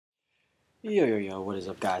Yo, what is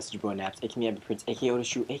up, guys? It's your boy Naps, aka Abby Prince, aka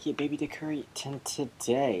Otishu, aka Baby the Curry.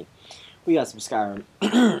 Today, we got some Skyrim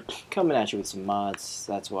coming at you with some mods.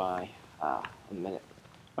 That's why, a minute.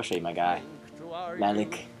 I'll show you my guy,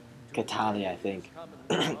 Malik Katali, I think.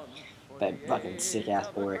 That fucking sick ass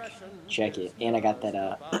orc. Check it. And I got that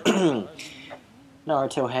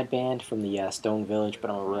Naruto headband from the Stone Village, but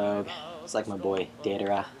I'm a rogue. It's like my boy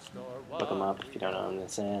Datara. Look him up if you don't know what I'm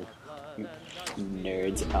saying. You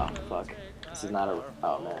nerds. Oh, fuck. This is not a...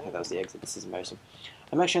 Oh, man. I thought that was the exit. This is embarrassing.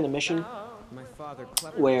 I'm actually on the mission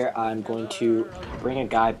where I'm going to bring a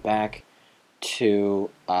guy back to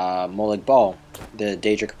Molag Bal, the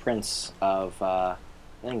Daedric Prince of, I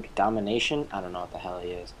think, Domination? I don't know what the hell he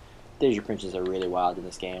is. Daedric Princes are really wild in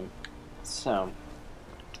this game. So,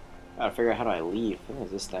 I gotta figure out how do I leave. What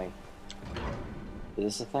is this thing? Is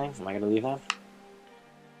this a thing? Am I gonna leave that?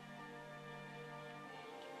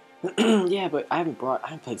 Yeah, but I haven't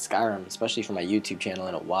played Skyrim, especially for my YouTube channel,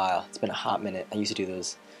 in a while. It's been a hot minute. I used to do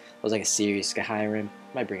those. It was like a series, Skyrim.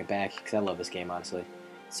 Might bring it back because I love this game, honestly.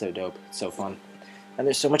 It's so dope. It's so fun. And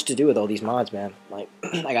there's so much to do with all these mods, man. Like,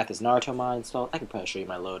 I got this Naruto mod installed. I can probably show you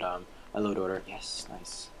my load order. Yes,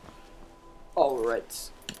 nice. All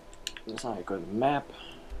right. Let's go to the map.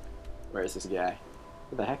 Where is this guy?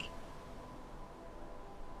 What the heck?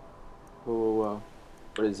 Whoa.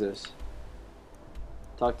 What is this?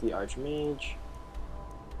 Talk to the Archmage,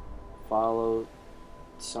 follow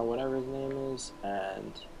whatever his name is,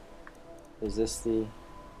 and is this the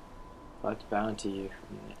collect bounty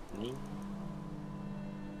from me?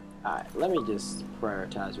 Alright, let me just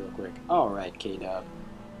prioritize real quick. Alright, K-Dub.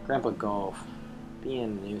 Grandpa Golf, being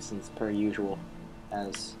a nuisance per usual,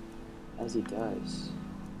 as he does.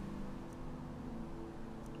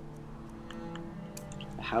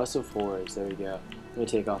 The House of Forge, there we go. Let me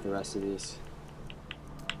take off the rest of these.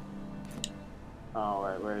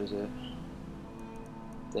 Alright, where is it?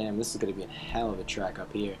 Damn, this is gonna be a hell of a track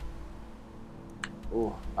up here.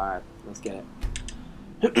 Ooh, alright, let's get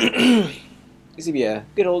it. This gonna be a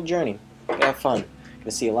good old journey. Gonna have fun.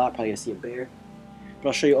 Gonna see a lot, probably gonna see a bear. But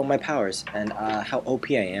I'll show you all my powers and how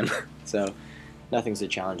OP I am. So, nothing's a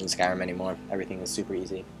challenge in Skyrim anymore. Everything is super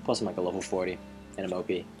easy. Plus I'm like a level 40 and I'm OP,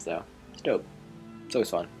 so it's dope. It's always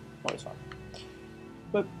fun. Always fun.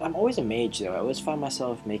 But I'm always a mage, though. I always find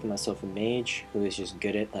myself making myself a mage who is just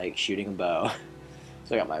good at, like, shooting a bow.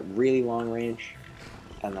 So I got my really long range,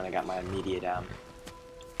 and then I got my immediate, up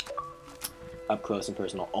close and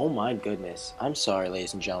personal. Oh my goodness. I'm sorry,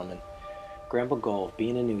 ladies and gentlemen. Grandpa Golf,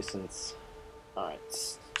 being a nuisance. Alright,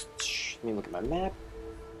 let me look at my map.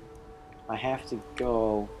 I have to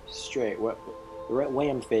go straight. The right way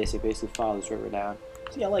I'm facing basically follows the river down.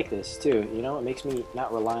 See, I like this, too. You know, it makes me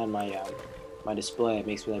not rely on my, my display. It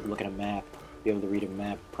makes me like look at a map, be able to read a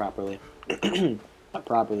map properly. Not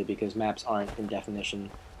properly because maps aren't in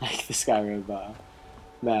definition like the Skyrim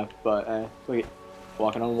map, but look at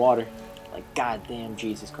walking on water. Like, goddamn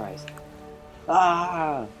Jesus Christ.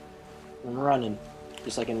 Ah! I'm running.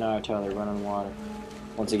 Just like in Naruto, they run on water.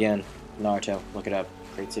 Once again, Naruto, look it up.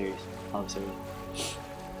 Great series. Love series.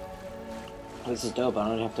 This is dope. I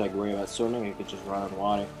don't have to like worry about swimming. I could just run on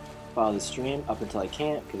water. Follow the stream up until I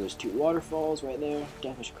can't, because there's two waterfalls right there.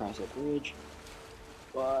 Definitely should cross that bridge.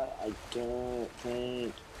 But I don't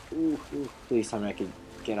think... Please tell me I could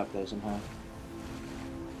get up there somehow.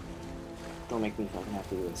 Don't make me fucking have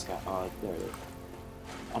to do this guy. Oh, there it is.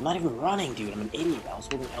 I'm not even running, dude. I'm an idiot. I was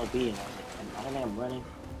holding LB and I was like, I don't think I'm running.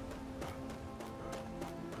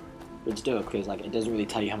 But it's dope, because like, it doesn't really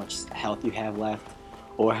tell you how much health you have left,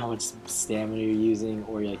 or how much stamina you're using,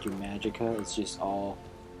 or like your magicka. It's just all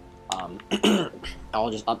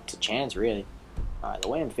just up to chance, really. Alright, the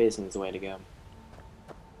way I'm facing is the way to go.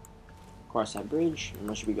 Cross that bridge, and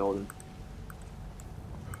it should be golden.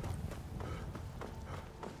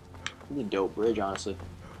 It's a dope bridge, honestly.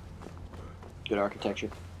 Good architecture.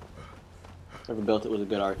 Whoever built it was a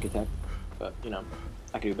good architect, but, you know,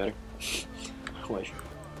 I could do better. I wish.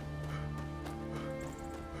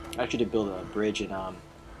 I actually did build a bridge in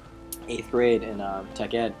 8th grade in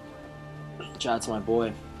Tech Ed. Shout out to my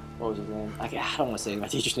boy. What was his name? I don't want to say my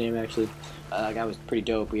teacher's name, actually. That guy was pretty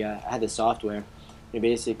dope. I had this software. We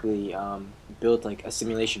basically built like a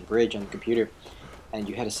simulation bridge on the computer, and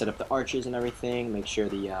you had to set up the arches and everything, make sure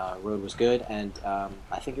the road was good, and I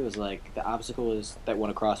think it was like the obstacle that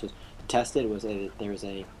went across was tested. There was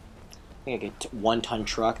a I think like a 1-ton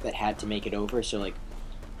truck that had to make it over. So like,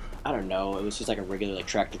 I don't know. It was just like a regular like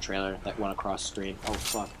tractor trailer that went across the stream. Oh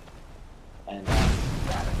fuck! And look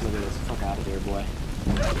at this. Fuck out of here, boy.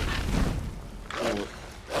 Oh,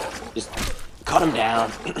 just cut him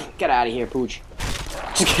down. Get out of here, Pooch.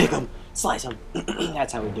 Just kick him. Slice him.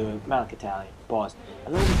 That's how we do it. Mount Catali. Pause.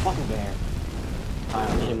 And then the fucking bear. Alright,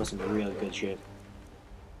 I'm gonna hit him with some really good shit.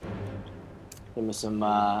 Hit him with some,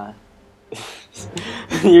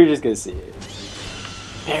 You're just gonna see it.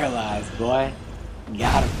 Paralyzed, boy.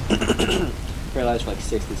 Got him. Paralyzed for like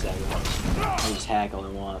 60 seconds. I just hack all I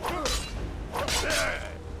want.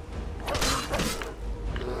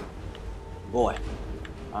 Boy.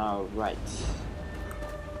 Alright.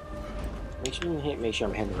 Make sure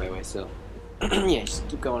I'm heading the right way still. Yeah, just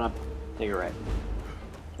keep going up. Take it right.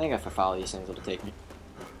 I think if I follow these things, it'll take me.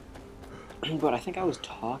 But I think I was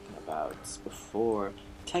talking about before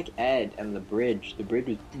Tech Ed and the bridge. The bridge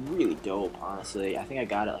was really dope, honestly. I think I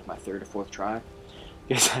got it like my 3rd or 4th try.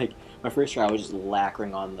 Because like my first try I was just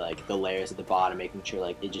lacquering on like the layers at the bottom, making sure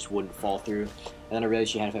like it just wouldn't fall through. And then I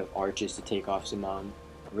realized you had to have arches to take off some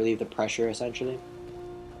relieve the pressure essentially.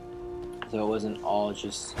 So it wasn't all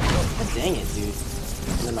just God dang it, dude.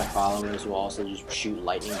 And then my followers will also just shoot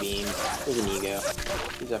lightning beams. There's an ego.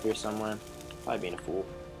 He's up here somewhere. Probably being a fool.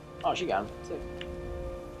 Oh, she got him. Sick.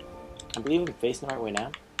 I believe I'm facing the right way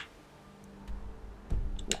now.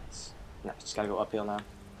 Nice. Nice. Just gotta go uphill now.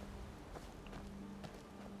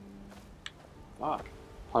 Fuck.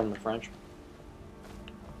 Pardon my French.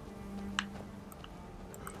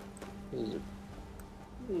 This is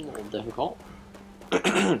a little difficult.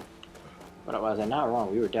 But was I not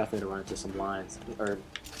wrong? We were definitely to run into some lions. Or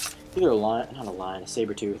either a lion, not a lion, a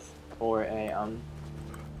saber tooth. Or a,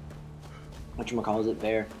 whatchamacallit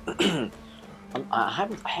there. I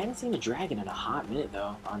haven't seen a dragon in a hot minute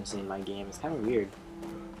though, honestly, in my game. It's kind of weird.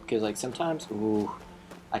 Because like sometimes, ooh,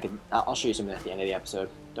 I'll show you something at the end of the episode.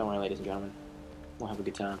 Don't worry, ladies and gentlemen. We'll have a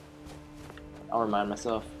good time. I'll remind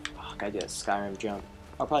myself. Fuck, I did a Skyrim jump.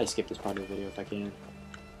 I'll probably skip this part of the video if I can.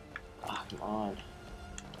 Ah, come on.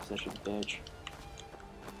 Such a bitch.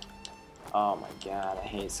 Oh my god, I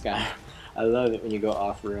hate Skyrim. I love it when you go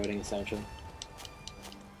off-roading, essentially.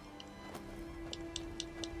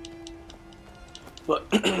 But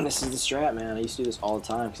this is the strat, man. I used to do this all the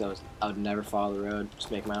time because I would never follow the road,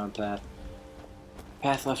 just make my own path.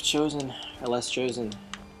 Path left chosen or less chosen.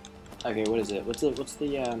 Okay, what is it? What's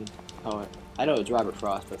the poet? I know it's Robert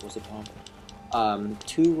Frost, but what's the poem?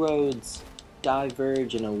 2 roads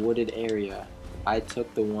diverge in a wooded area. I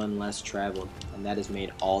took the one less traveled, and that has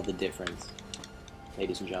made all the difference.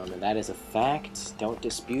 Ladies and gentlemen, that is a fact. Don't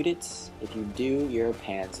dispute it. If you do, you're a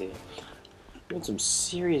pansy. Doing some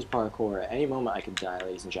serious parkour. At any moment I could die,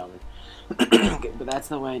 ladies and gentlemen. But that's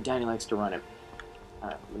the way Danny likes to run it.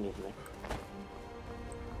 Alright, beneath me.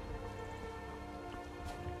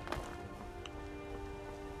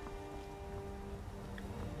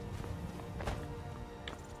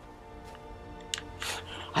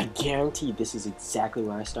 I guarantee this is exactly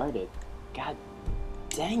where I started. God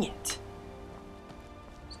dang it.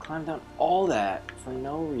 Just climbed down all that for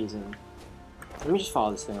no reason. Let me just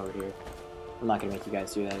follow this thing over here. I'm not going to make you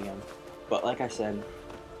guys do that again. But like I said,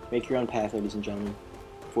 make your own path, ladies and gentlemen.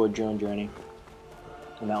 Forge your own journey.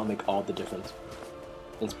 And that will make all the difference.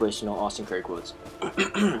 Inspirational Austin Curry quotes.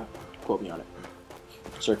 Quote me on it.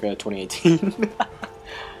 Circa 2018.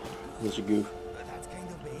 Such a goof.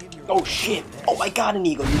 Oh shit! Oh my god, an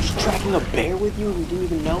eagle! You're just tracking a bear with you and you didn't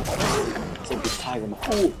even know? It's like this tiger.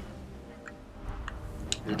 Oh!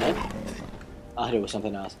 You dead? I'll hit it with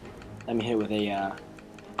something else. Let me hit it with a,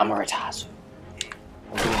 Amaratasu.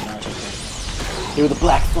 Hit it with a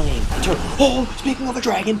black flame. Oh! Speaking of a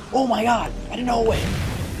dragon! Oh my god! I didn't know it!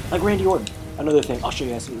 Like Randy Orton. Another thing. I'll show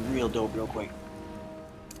you guys something real dope real quick.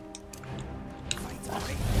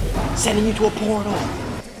 Sending you to a portal!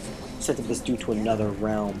 Sent this dude to another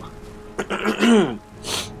realm.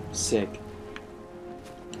 Sick.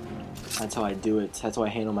 That's how I do it. That's how I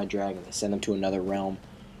handle my dragons. I send them to another realm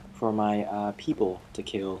for my people to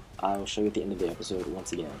kill. I will show you at the end of the episode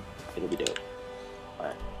once again. It'll be dope.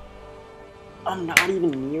 Alright. I'm not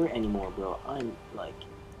even near anymore, bro. I'm like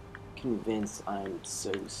convinced I'm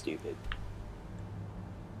so stupid.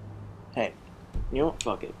 Hey, you know what?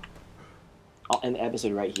 Fuck it. I'll end the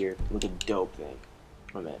episode right here with a dope thing.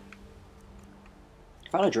 Wait a minute.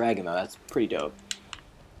 Found a dragon though, that's pretty dope.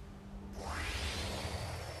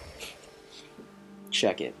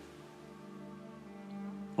 Check it.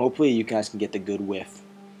 Hopefully you guys can get the good whiff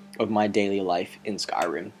of my daily life in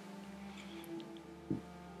Skyrim.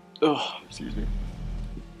 Oh, excuse me.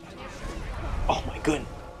 Oh my goodness.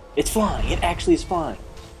 It's flying. It actually is flying.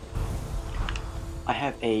 I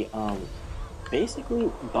have a, basically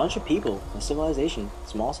a bunch of people, a civilization,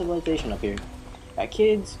 small civilization up here. Got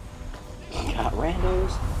kids. Got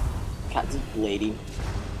randos, got this lady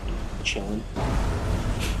chilling,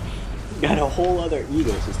 got a whole other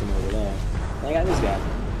ecosystem over there, and I got this guy.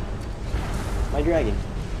 My dragon.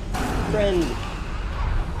 Friend.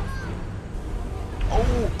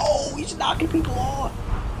 Oh, he's knocking people off.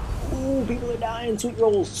 Ooh, people are dying. Sweet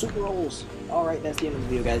rolls, sweet rolls. Alright, that's the end of the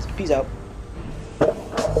video, guys. Peace out.